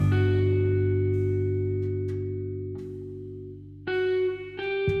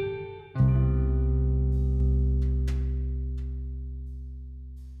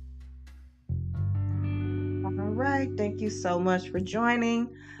Thank you so much for joining.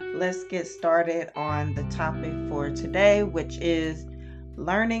 Let's get started on the topic for today, which is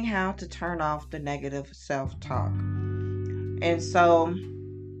learning how to turn off the negative self talk. And so,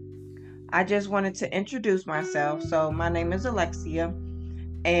 I just wanted to introduce myself. So, my name is Alexia,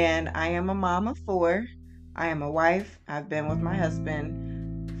 and I am a mom of four. I am a wife. I've been with my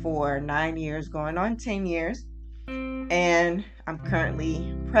husband for 9 years, going on 10 years. And I'm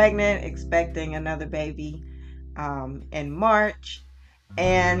currently pregnant, expecting another baby in March.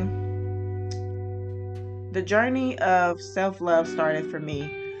 And the journey of self love started for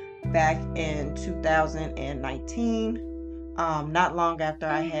me back in 2019. Not long after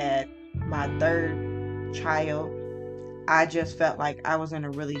I had my third child, I just felt like I was in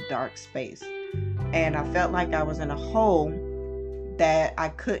a really dark space. And I felt like I was in a hole that I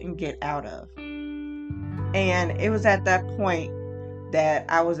couldn't get out of. And it was at that point that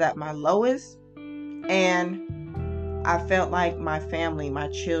I was at my lowest, and I felt like my family, my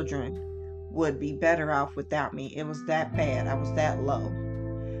children, would be better off without me. It was that bad. I was that low.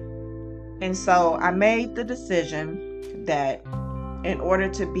 And so I made the decision that in order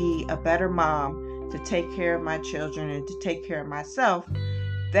to be a better mom, to take care of my children and to take care of myself,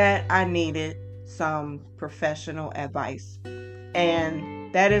 that I needed some professional advice.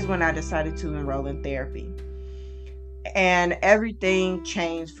 And that is when I decided to enroll in therapy. And everything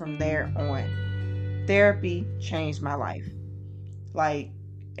changed from there on. Therapy changed my life. Like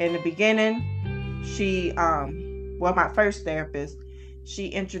in the beginning, my first therapist, she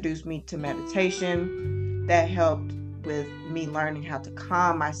introduced me to meditation. That helped with me learning how to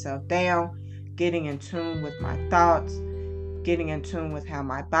calm myself down, getting in tune with my thoughts, getting in tune with how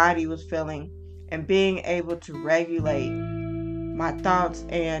my body was feeling, and being able to regulate my thoughts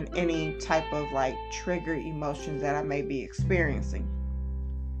and any type of trigger emotions that I may be experiencing.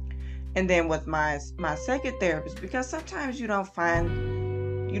 And then with my second therapist, because sometimes you don't find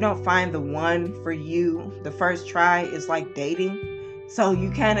the one for you. The first try is like dating. So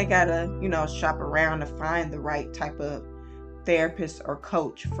you kind of gotta, shop around to find the right type of therapist or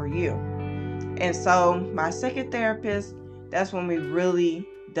coach for you. And so my second therapist, that's when we really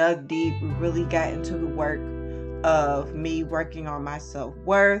dug deep. We really got into the work of me working on my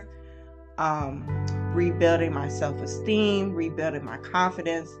self-worth, rebuilding my self-esteem, rebuilding my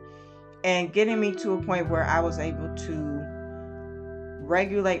confidence, and getting me to a point where I was able to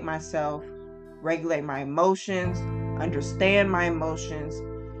regulate myself, regulate my emotions, understand my emotions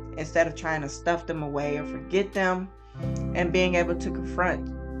instead of trying to stuff them away or forget them, and being able to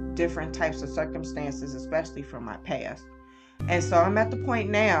confront different types of circumstances, especially from my past. And so I'm at the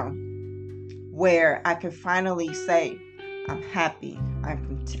point now where I can finally say I'm happy,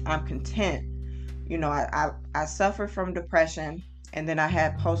 I'm content. I suffered from depression, and then I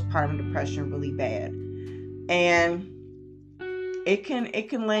had postpartum depression really bad. And it can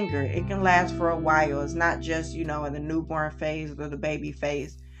linger. It can last for a while. It's not just, in the newborn phase or the baby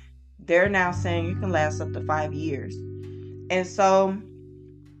phase. They're now saying it can last up to 5 years. And so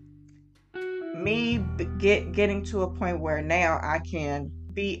me getting to a point where now I can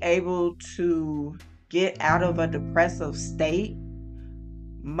be able to get out of a depressive state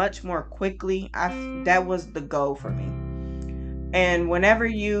much more quickly, that was the goal for me. And whenever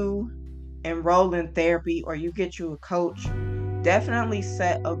you enroll in therapy or you get you a coach, definitely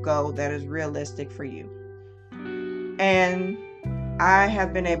set a goal that is realistic for you. And I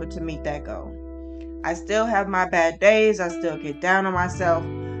have been able to meet that goal. I still have my bad days. I still get down on myself,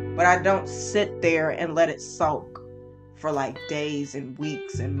 but I don't sit there and let it sulk for days and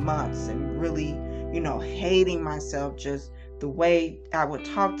weeks and months and really, hating myself. Just the way I would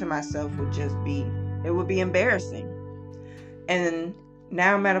talk to myself would be embarrassing. And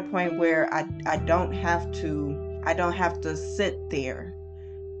now I'm at a point where I don't have to sit there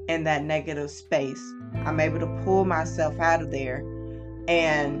in that negative space. I'm able to pull myself out of there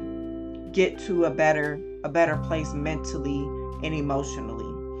and get to a better place mentally and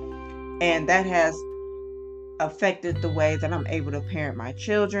emotionally. And that has affected the way that I'm able to parent my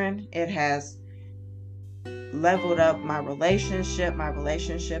children. It has leveled up my relationship. My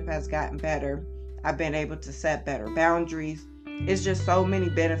relationship has gotten better. I've been able to set better boundaries. It's just so many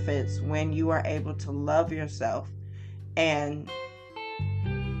benefits when you are able to love yourself and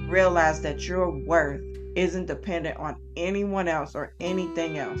realize that your worth isn't dependent on anyone else or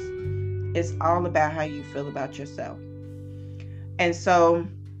anything else. It's all about how you feel about yourself. And so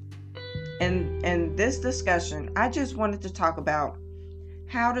in this discussion, I just wanted to talk about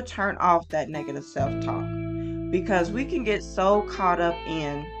how to turn off that negative self-talk, because we can get so caught up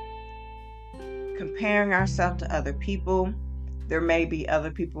in comparing ourselves to other people. There may be other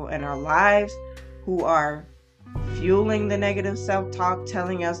people in our lives who are fueling the negative self-talk,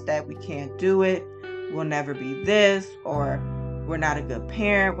 telling us that we can't do it, we'll never be this, or we're not a good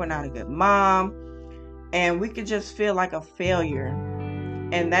parent, we're not a good mom. And we could just feel like a failure.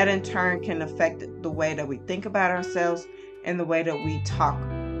 And that in turn can affect the way that we think about ourselves and the way that we talk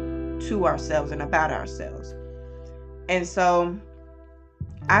to ourselves and about ourselves. And so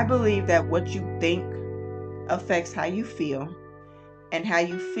I believe that what you think affects how you feel, and how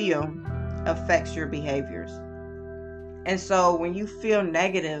you feel affects your behaviors. And so when you feel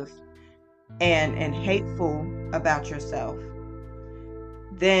negative and hateful about yourself,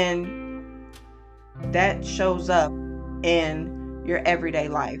 then that shows up in your everyday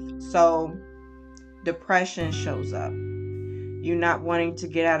life. So depression shows up. You not wanting to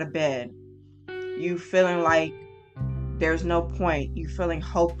get out of bed. You feeling like there's no point. You feeling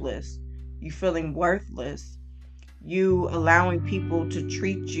hopeless. You feeling worthless. You allowing people to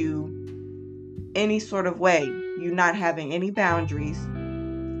treat you any sort of way. You not having any boundaries.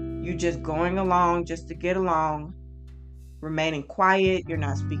 You just going along just to get along. Remaining quiet. You're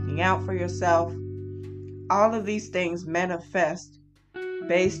not speaking out for yourself. All of these things manifest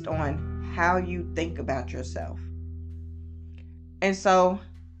based on how you think about yourself. And so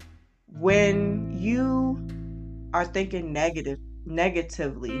when you are thinking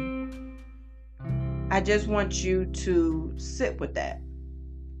negatively, I just want you to sit with that.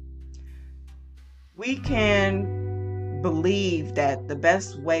 We can believe that the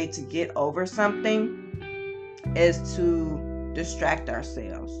best way to get over something is to distract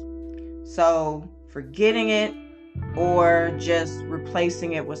ourselves. So forgetting it or just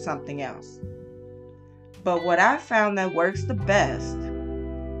replacing it with something else. But what I found that works the best,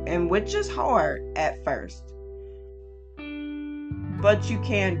 and which is hard at first, but you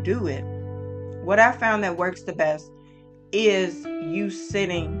can do it. What I found that works the best is you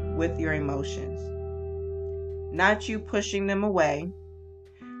sitting with your emotions. Not you pushing them away.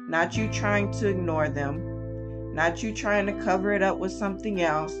 Not you trying to ignore them. Not you trying to cover it up with something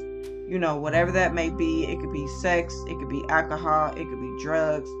else. Whatever that may be. It could be sex. It could be alcohol. It could be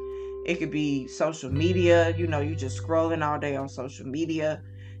drugs. It could be social media. You just scrolling all day on social media.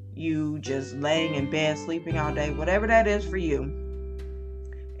 You just laying in bed, sleeping all day. Whatever that is for you.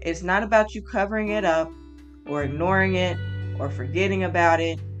 It's not about you covering it up or ignoring it or forgetting about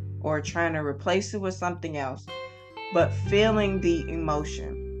it or trying to replace it with something else, but feeling the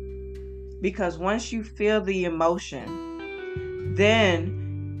emotion. Because once you feel the emotion, then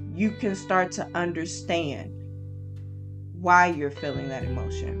you can start to understand why you're feeling that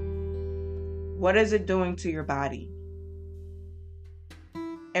emotion. What is it doing to your body?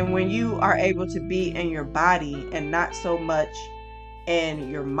 And when you are able to be in your body and not so much in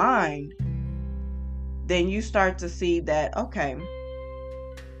your mind, then you start to see that, okay,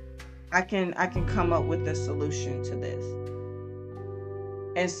 I can come up with a solution to this.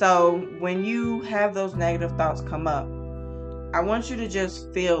 And so when you have those negative thoughts come up, I want you to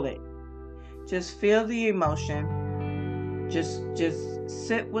just feel it. Just feel the emotion. Just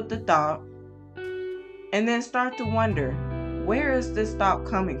sit with the thought, and then start to wonder, where is this thought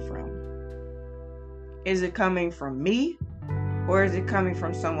coming from? Is it coming from me, or is it coming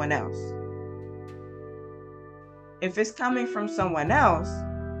from someone else? If it's coming from someone else,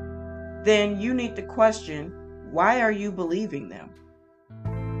 then you need to question, why are you believing them?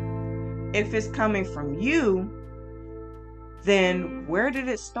 If it's coming from you, then where did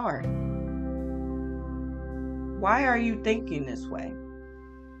it start? Why are you thinking this way?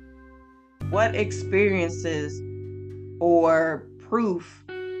 What experiences or proof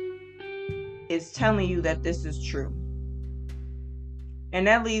is telling you that this is true? And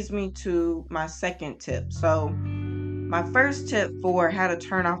that leads me to my second tip. So my first tip for how to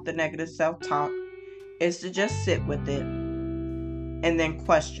turn off the negative self-talk is to just sit with it and then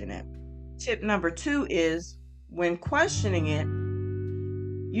question it. Tip number 2 is, when questioning it,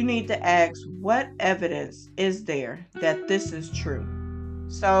 you need to ask, what evidence is there that this is true?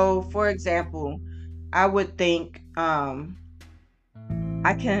 So, for example, I would think, I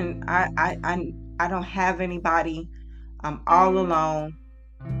don't have anybody. I'm all alone.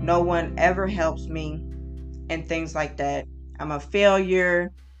 No one ever helps me, and things like that. I'm a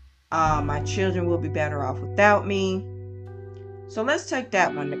failure. My children will be better off without me. So let's take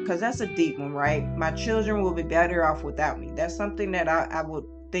that one, because that's a deep one, right? My children will be better off without me. That's something that I would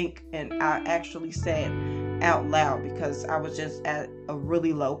think, and I actually said out loud because I was just at a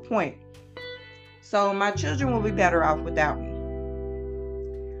really low point. So my children will be better off without me.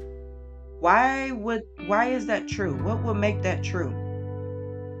 Why is that true? What would make that true?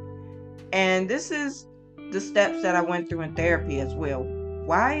 And this is the steps that I went through in therapy as well.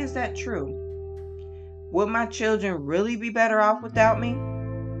 Why is that true? Would my children really be better off without me?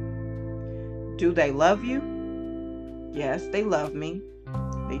 Do they love you? Yes, they love me.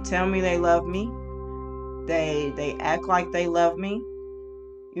 They tell me they love me. They act like they love me.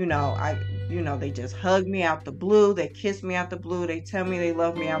 They just hug me out the blue. They kiss me out the blue. They tell me they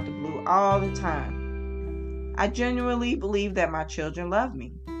love me out the blue all the time. I genuinely believe that my children love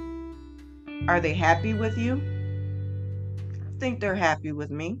me. Are they happy with you? I think they're happy with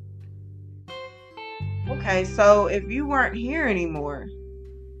me. Okay, so if you weren't here anymore,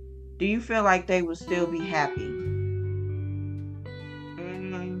 do you feel like they would still be happy?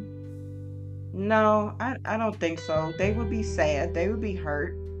 No, I don't think so. They would be sad. They would be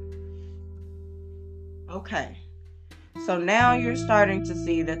hurt. Okay. So now you're starting to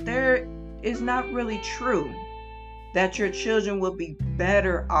see that there is not really true that your children will be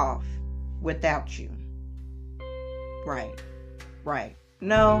better off without you. Right. Right.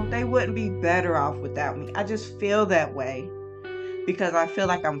 No, they wouldn't be better off without me. I just feel that way because I feel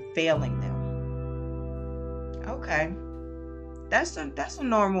like I'm failing them. Okay. That's a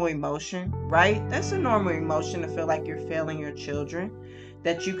normal emotion, right? That's a normal emotion to feel like you're failing your children,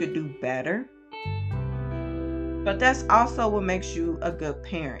 that you could do better. But that's also what makes you a good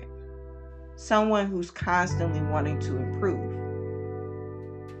parent. Someone who's constantly wanting to improve.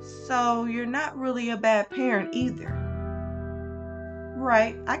 So you're not really a bad parent either.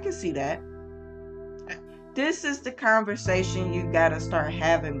 Right, I can see that. This is the conversation you gotta start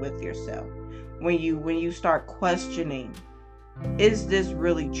having with yourself. When you start questioning, is this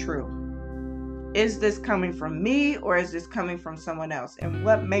really true? Is this coming from me or is this coming from someone else? And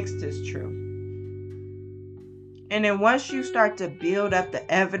what makes this true? And then once you start to build up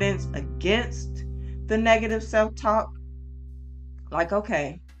the evidence against the negative self-talk, like,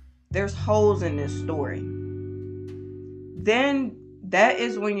 okay, there's holes in this story. Then that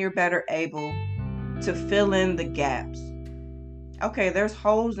is when you're better able to fill in the gaps. Okay, there's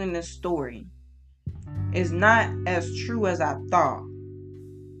holes in this story. It's not as true as I thought.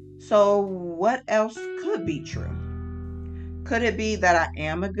 So what else could be true? Could it be that I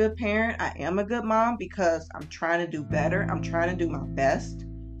am a good parent? I am a good mom because I'm trying to do better. I'm trying to do my best.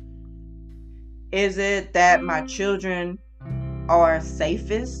 Is it that my children are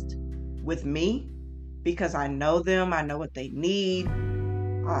safest with me because I know them, I know what they need,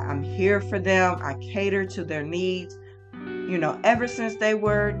 I'm here for them, I cater to their needs. Ever since they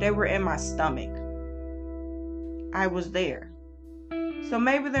were in my stomach, I was there. So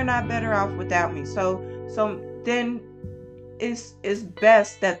maybe they're not better off without me. So then it's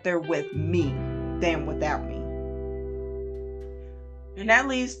best that they're with me than without me. And that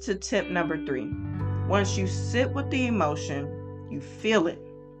leads to tip number 3. Once you sit with the emotion, you feel it.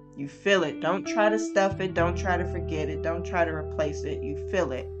 You feel it. Don't try to stuff it. Don't try to forget it. Don't try to replace it. You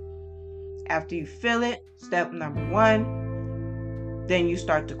feel it. After you feel it, step number 1, then you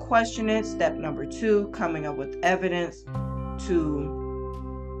start to question it. Step number 2, coming up with evidence to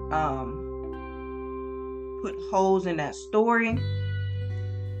put holes in that story.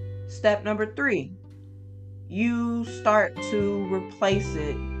 Step number 3, you start to replace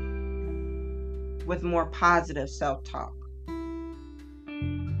it with more positive self-talk.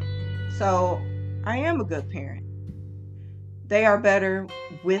 So I am a good parent. They are better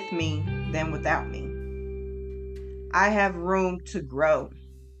with me than without me. I have room to grow.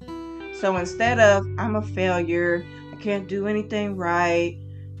 So instead of I'm a failure, I can't do anything right,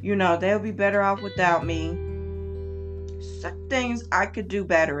 they'll be better off without me. Some things I could do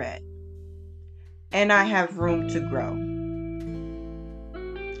better at. And I have room to grow.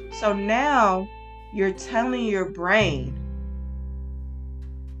 So now you're telling your brain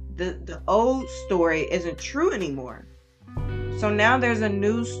the old story isn't true anymore. So now there's a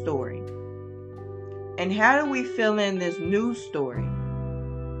new story. And how do we fill in this new story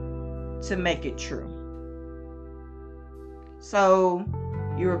to make it true? So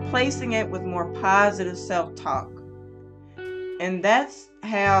you're replacing it with more positive self-talk. And that's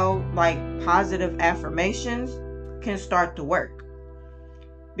how positive affirmations can start to work.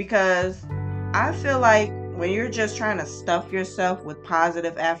 Because I feel like when you're just trying to stuff yourself with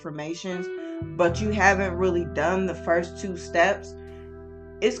positive affirmations, but you haven't really done the first 2 steps,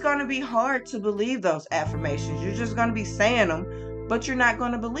 it's going to be hard to believe those affirmations. You're just going to be saying them, but you're not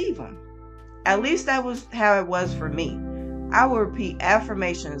going to believe them. At least that was how it was for me. I would repeat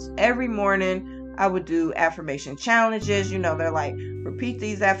affirmations every morning. I would do affirmation challenges. They're like, repeat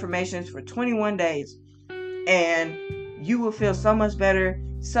these affirmations for 21 days and you will feel so much better.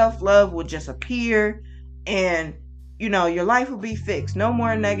 Self-love will just appear and, your life will be fixed. No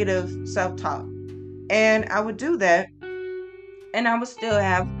more negative self-talk. And I would do that and I would still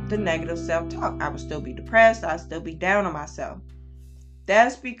have the negative self-talk. I would still be depressed. I'd still be down on myself.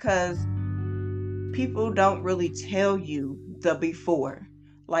 That's because people don't really tell you the before,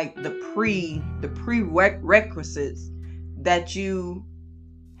 like the prerequisites that you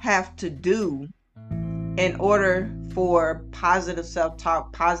have to do in order for positive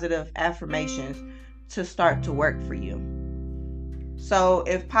self-talk, positive affirmations to start to work for you. So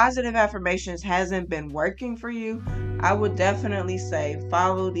if positive affirmations hasn't been working for you, I would definitely say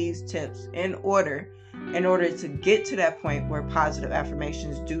follow these tips in order to get to that point where positive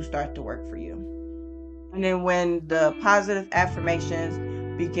affirmations do start to work for you. And then when the positive affirmations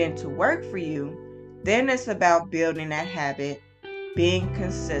begin to work for you, then it's about building that habit, being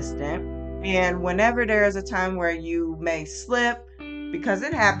consistent. And whenever there is a time where you may slip, because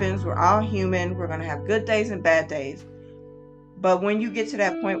it happens, we're all human, we're going to have good days and bad days. But when you get to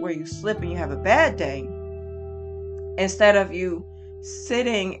that point where you slip and you have a bad day, instead of you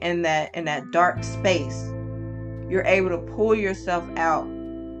sitting in that dark space, you're able to pull yourself out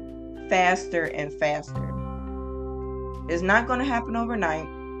faster and faster. It's not going to happen overnight,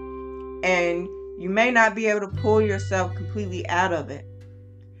 and you may not be able to pull yourself completely out of it.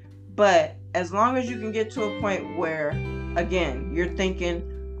 But as long as you can get to a point where, again, you're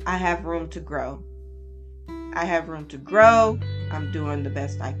thinking, I have room to grow. I have room to grow. I'm doing the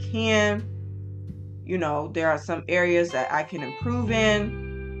best I can. You know, there are some areas that I can improve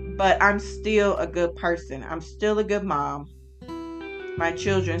in, but I'm still a good person. I'm still a good mom. My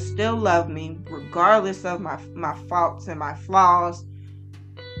children still love me regardless of my faults and my flaws.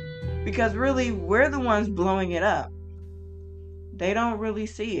 Because really, we're the ones blowing it up. They don't really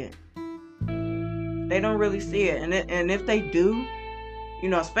see it. They don't really see it. And if they do, you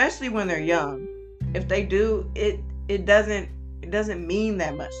know, especially when they're young, if they do, it doesn't mean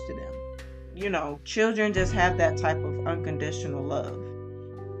that much to them. You know, children just have that type of unconditional love.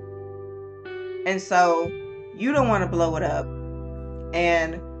 And so you don't want to blow it up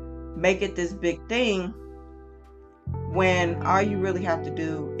and make it this big thing when all you really have to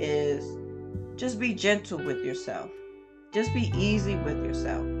do is just be gentle with yourself. Just be easy with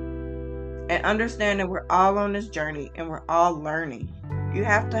yourself. And understand that we're all on this journey and we're all learning. You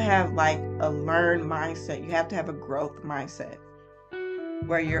have to have like a learned mindset. You have to have a growth mindset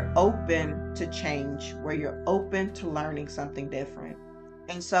where you're open to change, where you're open to learning something different.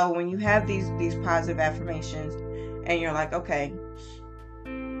 And so when you have these positive affirmations and you're like, okay,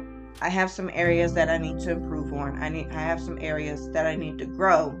 I have some areas that I need to improve on. I have some areas that I need to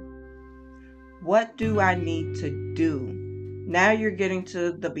grow. What do I need to do? Now you're getting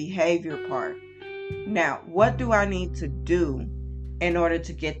to the behavior part. Now, what do I need to do in order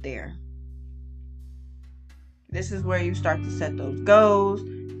to get there? This is where you start to set those goals.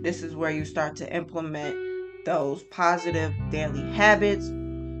 This is where you start to implement those positive daily habits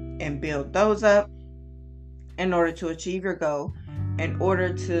and build those up in order to achieve your goal, in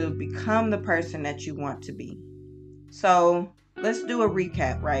order to become the person that you want to be. So let's do a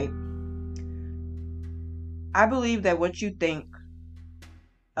recap, right? I believe that what you think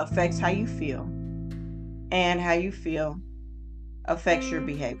affects how you feel, and how you feel affects your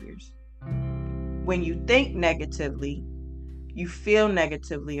behaviors. When you think negatively, you feel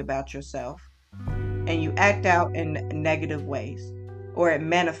negatively about yourself, and you act out in negative ways, or it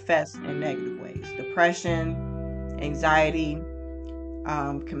manifests in negative ways. Depression, anxiety,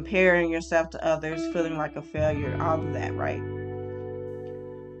 comparing yourself to others, feeling like a failure, all of that, right?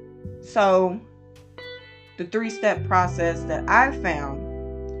 So the 3-step process that I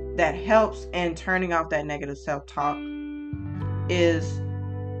found that helps in turning off that negative self-talk is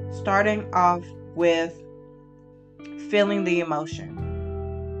starting off with feeling the emotion.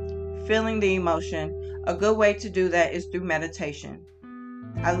 Feeling the emotion. A good way to do that is through meditation.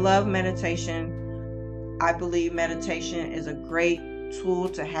 I love meditation. I believe meditation is a great tool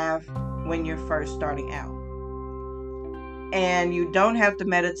to have when you're first starting out. And you don't have to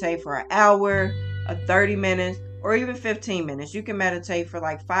meditate for an hour, 30 minutes, or even 15 minutes. You can meditate for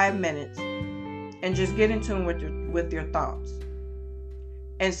like 5 minutes and just get in tune with your thoughts.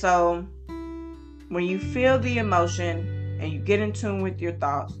 And so when you feel the emotion and you get in tune with your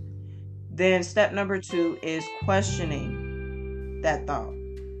thoughts, then step number 2 is questioning that thought.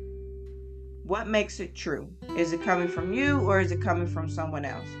 What makes it true? Is it coming from you or is it coming from someone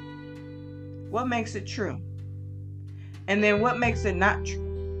else? What makes it true? And then what makes it not true?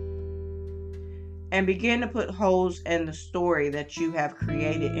 And begin to put holes in the story that you have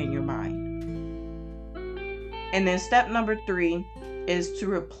created in your mind. And then step number 3 is to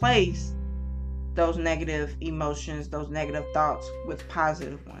replace those negative emotions, those negative thoughts with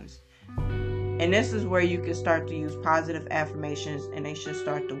positive ones. And this is where you can start to use positive affirmations, and they should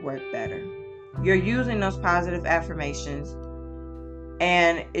start to work better. You're using those positive affirmations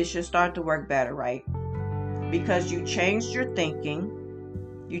and it should start to work better, right? Because you changed your thinking.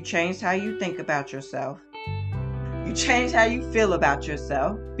 You changed how you think about yourself. You changed how you feel about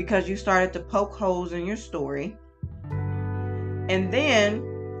yourself because you started to poke holes in your story. And then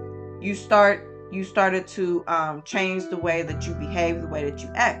you started to change the way that you behave, the way that you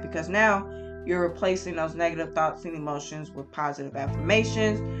act, because now you're replacing those negative thoughts and emotions with positive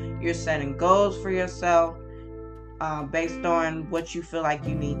affirmations. You're setting goals for yourself based on what you feel like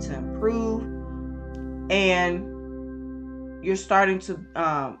you need to improve. And you're starting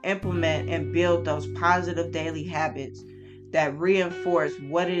to implement and build those positive daily habits that reinforce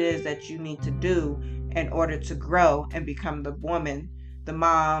what it is that you need to do in order to grow and become the woman, the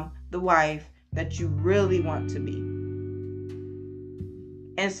mom, the wife that you really want to be.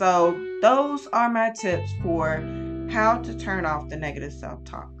 And so those are my tips for how to turn off the negative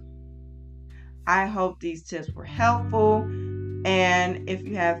self-talk. I hope these tips were helpful. And if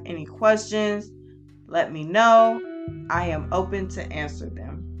you have any questions, let me know. I am open to answer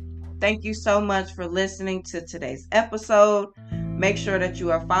them. Thank you so much for listening to today's episode. Make sure that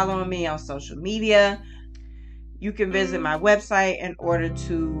you are following me on social media. You can visit my website in order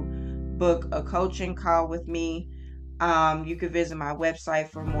to book a coaching call with me. You can visit my website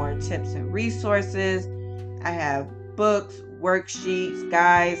for more tips and resources. I have books, worksheets,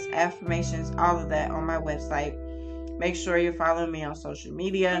 guides, affirmations, all of that on my website. Make sure you're following me on social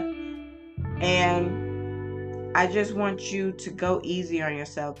media. And I just want you to go easy on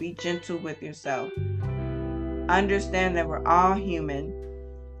yourself. Be gentle with yourself. Understand that we're all human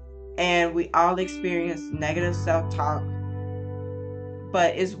and we all experience negative self-talk.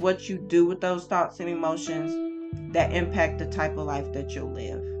 But it's what you do with those thoughts and emotions that impact the type of life that you'll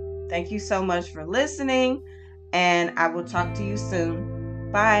live. Thank you so much for listening, and I will talk to you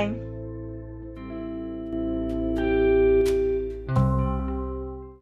soon. Bye.